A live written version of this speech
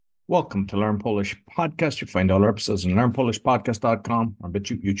Welcome to Learn Polish Podcast. You can find all our episodes on learnpolishpodcast.com or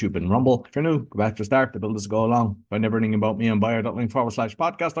BitChute, YouTube, and Rumble. If you're new, go back to the start. The build as go along. Find everything about me on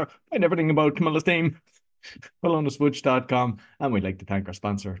bio.link/podcast or find everything about Camilla's team on switch.com. And we'd like to thank our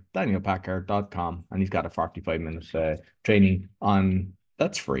sponsor, danielpacker.com. And he's got a 45-minute training on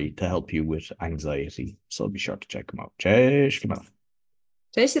that's free to help you with anxiety. So be sure to check him out. Cześć, Camilla.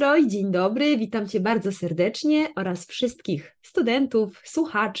 Cześć Roy, dzień dobry, witam Cię bardzo serdecznie oraz wszystkich studentów,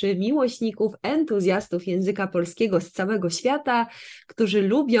 słuchaczy, miłośników, entuzjastów języka polskiego z całego świata, którzy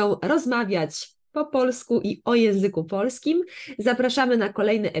lubią rozmawiać po polsku i o języku polskim. Zapraszamy na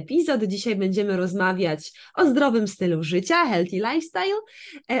kolejny epizod. Dzisiaj będziemy rozmawiać o zdrowym stylu życia, healthy lifestyle,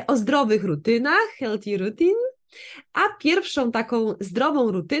 o zdrowych rutynach, healthy routine. A pierwszą taką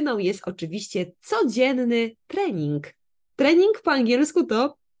zdrową rutyną jest oczywiście codzienny trening. Trening po angielsku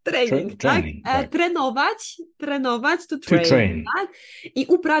to trening, tak? Right. Trenować to train. Tak? I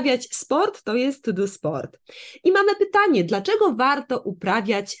uprawiać sport to jest to do sport. I mamy pytanie, dlaczego warto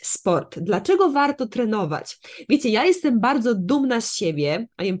uprawiać sport? Dlaczego warto trenować? Wiecie, ja jestem bardzo dumna z siebie,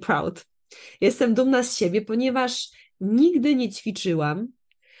 I am proud. Jestem dumna z siebie, ponieważ nigdy nie ćwiczyłam,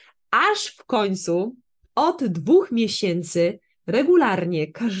 aż w końcu od 2 miesięcy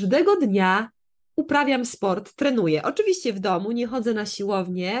regularnie, każdego dnia uprawiam sport, trenuję. Oczywiście w domu, nie chodzę na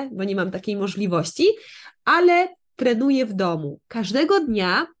siłownię, bo nie mam takiej możliwości, ale trenuję w domu. Każdego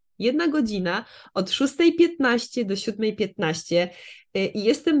dnia 1 godzina od 6:15 do 7:15 i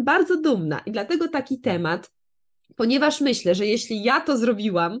jestem bardzo dumna. I dlatego taki temat, ponieważ myślę, że jeśli ja to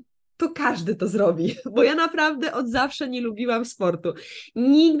zrobiłam, to każdy to zrobi, bo ja naprawdę od zawsze nie lubiłam sportu.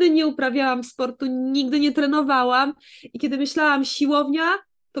 Nigdy nie uprawiałam sportu, nigdy nie trenowałam i kiedy myślałam siłownia,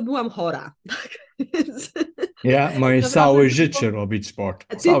 to byłam chora. Ja, moje całe życie robić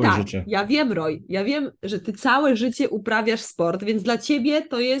sport. Całe życie. Ja wiem, Roy, ja wiem, że ty całe życie uprawiasz sport, więc dla ciebie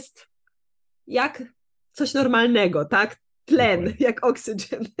to jest jak coś normalnego, tak? Tlen, jak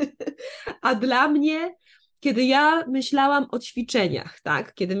oksygen. A dla mnie, kiedy ja myślałam o ćwiczeniach,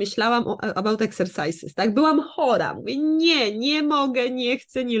 tak? Kiedy myślałam about exercises, tak? Byłam chora. Mówię, nie mogę, nie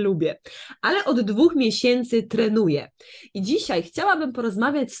chcę, nie lubię. Ale od 2 miesięcy trenuję. I dzisiaj chciałabym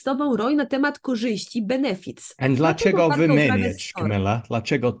porozmawiać z tobą, Roy, na temat korzyści, benefits. A dlaczego wymieniać, Camilla?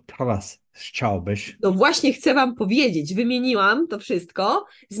 Dlaczego teraz chciałbyś? No właśnie chcę wam powiedzieć. Wymieniłam to wszystko,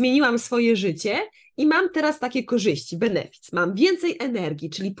 zmieniłam swoje życie i mam teraz takie korzyści, benefits. Mam więcej energii,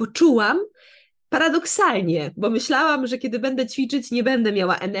 czyli poczułam, paradoksalnie, bo myślałam, że kiedy będę ćwiczyć, nie będę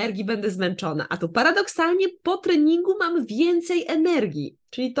miała energii, będę zmęczona, a tu paradoksalnie po treningu mam więcej energii,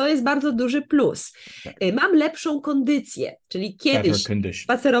 czyli to jest bardzo duży plus. Mam lepszą kondycję, czyli kiedyś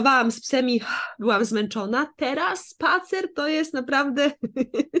spacerowałam z psem i byłam zmęczona, teraz spacer to jest naprawdę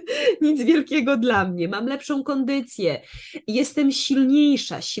nic wielkiego dla mnie. Mam lepszą kondycję, jestem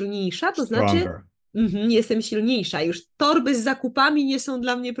silniejsza, to znaczy jestem silniejsza. Już torby z zakupami nie są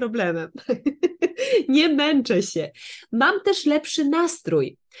dla mnie problemem. Nie męczę się. Mam też lepszy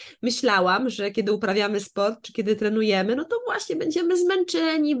nastrój. Myślałam, że kiedy uprawiamy sport, czy kiedy trenujemy, no to właśnie będziemy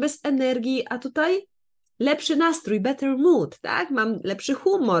zmęczeni, bez energii, a tutaj lepszy nastrój, better mood, tak? Mam lepszy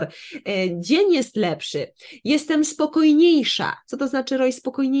humor, dzień jest lepszy, jestem spokojniejsza. Co to znaczy, Roy,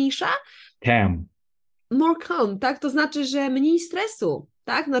 spokojniejsza? More calm, tak? To znaczy, że mniej stresu.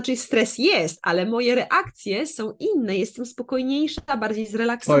 Tak, znaczy stres jest, ale moje reakcje są inne. Jestem spokojniejsza, bardziej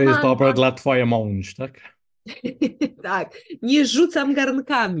zrelaksowana. To jest dobre dla twojej mąż, tak? Tak, nie rzucam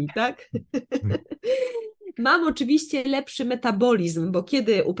garnkami, tak? Mam oczywiście lepszy metabolizm, bo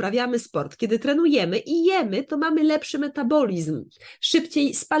kiedy uprawiamy sport, kiedy trenujemy i jemy, to mamy lepszy metabolizm.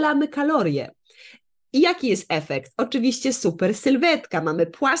 Szybciej spalamy kalorie. I jaki jest efekt? Oczywiście super sylwetka. Mamy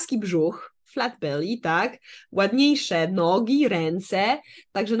płaski brzuch, flat belly, tak? Ładniejsze nogi, ręce,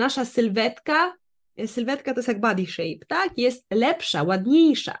 także nasza sylwetka to jest jak body shape, tak? Jest lepsza,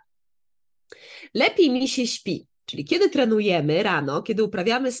 ładniejsza. Lepiej mi się śpi, czyli kiedy trenujemy rano, kiedy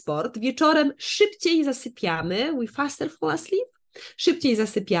uprawiamy sport, wieczorem szybciej zasypiamy, we faster fall asleep, szybciej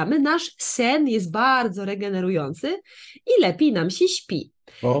zasypiamy, nasz sen jest bardzo regenerujący i lepiej nam się śpi.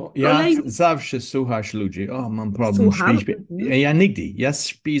 Bo ja zawsze słuchasz ludzi, mam problem śpić. Ja nigdy, ja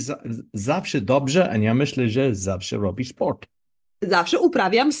śpię zawsze dobrze, a ja myślę, że zawsze robię sport. Zawsze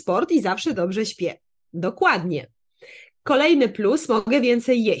uprawiam sport i zawsze dobrze śpię. Dokładnie. Kolejny plus, mogę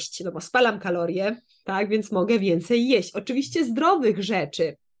więcej jeść, no bo spalam kalorie, tak, więc mogę więcej jeść. Oczywiście zdrowych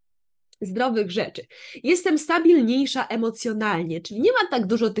rzeczy. Jestem stabilniejsza emocjonalnie, czyli nie ma tak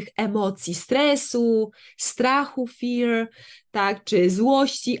dużo tych emocji, stresu, strachu, fear, tak, czy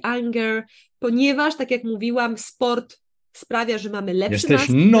złości, anger, ponieważ, tak jak mówiłam, sport sprawia, że mamy lepszy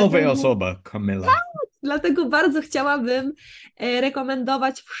nastrój. Jesteś nowa osoba, Camilla. Dlatego bardzo chciałabym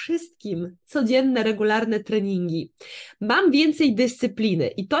rekomendować wszystkim codzienne, regularne treningi. Mam więcej dyscypliny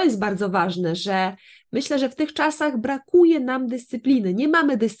i to jest bardzo ważne, że myślę, że w tych czasach brakuje nam dyscypliny, nie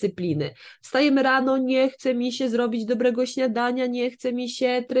mamy dyscypliny. Wstajemy rano, nie chce mi się zrobić dobrego śniadania, nie chce mi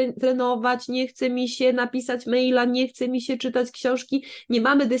się trenować, nie chce mi się napisać maila, nie chce mi się czytać książki, nie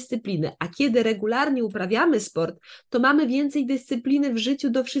mamy dyscypliny. A kiedy regularnie uprawiamy sport, to mamy więcej dyscypliny w życiu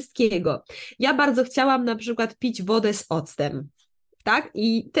do wszystkiego. Ja bardzo chciałam na przykład pić wodę z octem. Tak?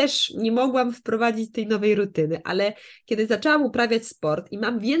 I też nie mogłam wprowadzić tej nowej rutyny, ale kiedy zaczęłam uprawiać sport i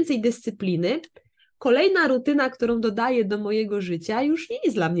mam więcej dyscypliny, kolejna rutyna, którą dodaję do mojego życia, już nie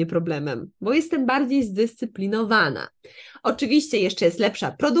jest dla mnie problemem, bo jestem bardziej zdyscyplinowana. Oczywiście jeszcze jest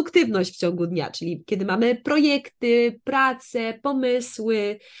lepsza produktywność w ciągu dnia, czyli kiedy mamy projekty, pracę,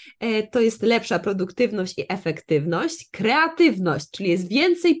 pomysły, to jest lepsza produktywność i efektywność. Kreatywność, czyli jest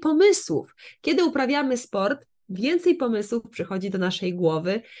więcej pomysłów. Kiedy uprawiamy sport, więcej pomysłów przychodzi do naszej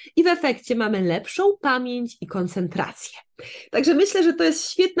głowy i w efekcie mamy lepszą pamięć i koncentrację. Także myślę, że to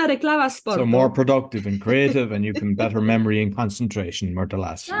jest świetna reklama sportu. So more productive and creative and you can better memory and concentration,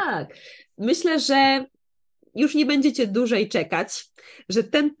 Tak, myślę, że już nie będziecie dłużej czekać, że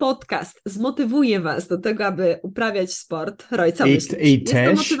ten podcast zmotywuje was do tego, aby uprawiać sport. Roy, co myślisz? Jest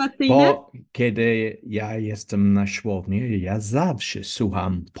to motywacyjne? Bo kiedy ja jestem na siłowni, ja zawsze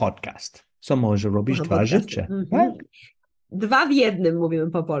słucham podcast. Co może robić dwa rzeczy. Tak? 2 w 1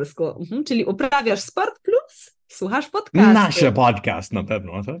 mówimy po polsku. Czyli uprawiasz sport plus słuchasz podcastu. Nasze podcast na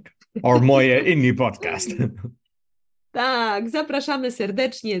pewno, tak? Or moje inni podcast. Tak, zapraszamy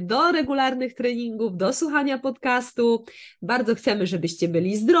serdecznie do regularnych treningów, do słuchania podcastu. Bardzo chcemy, żebyście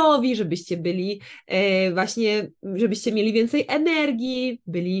byli zdrowi, żebyście byli żebyście mieli więcej energii,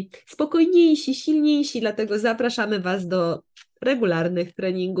 byli spokojniejsi, silniejsi, dlatego zapraszamy was do regularnych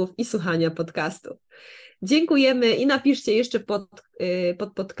treningów i słuchania podcastu. Dziękujemy i napiszcie jeszcze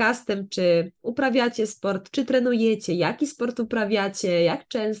pod podcastem, czy uprawiacie sport, czy trenujecie, jaki sport uprawiacie, jak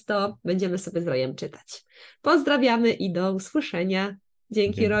często. Będziemy sobie z Royem czytać. Pozdrawiamy i do usłyszenia.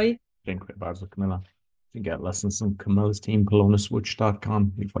 Dzięki, Roy. Dziękuję bardzo, Camilla. You get lessons on Camilla's team,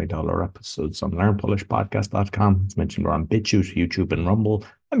 polonaswitch.com. You find all our episodes on learnpolishpodcast.com. It's mentioned we're on BitChute, YouTube, and Rumble.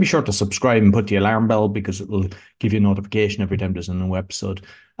 And be sure to subscribe and put the alarm bell because it'll give you a notification every time there's a new episode.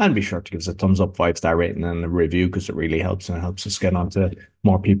 And be sure to give us a thumbs up, 5-star rating, and a review because it really helps and it helps us get onto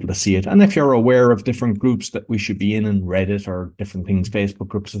more people to see it. And if you're aware of different groups that we should be in Reddit or different things, Facebook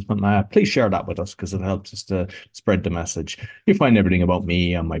groups or something like that, please share that with us because it helps us to spread the message. You find everything about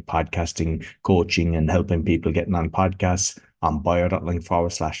me and my podcasting, coaching, and helping people getting on podcasts on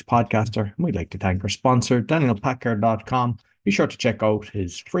bio.link/podcaster. And we'd like to thank our sponsor, danielpackard.com. Be sure to check out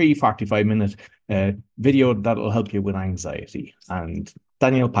his free 45-minute video that'll help you with anxiety. And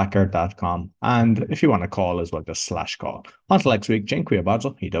danielpackard.com. And if you want to call as well, just /call. Until next week, dziękuję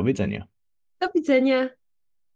bardzo i do widzenia. Do widzenia.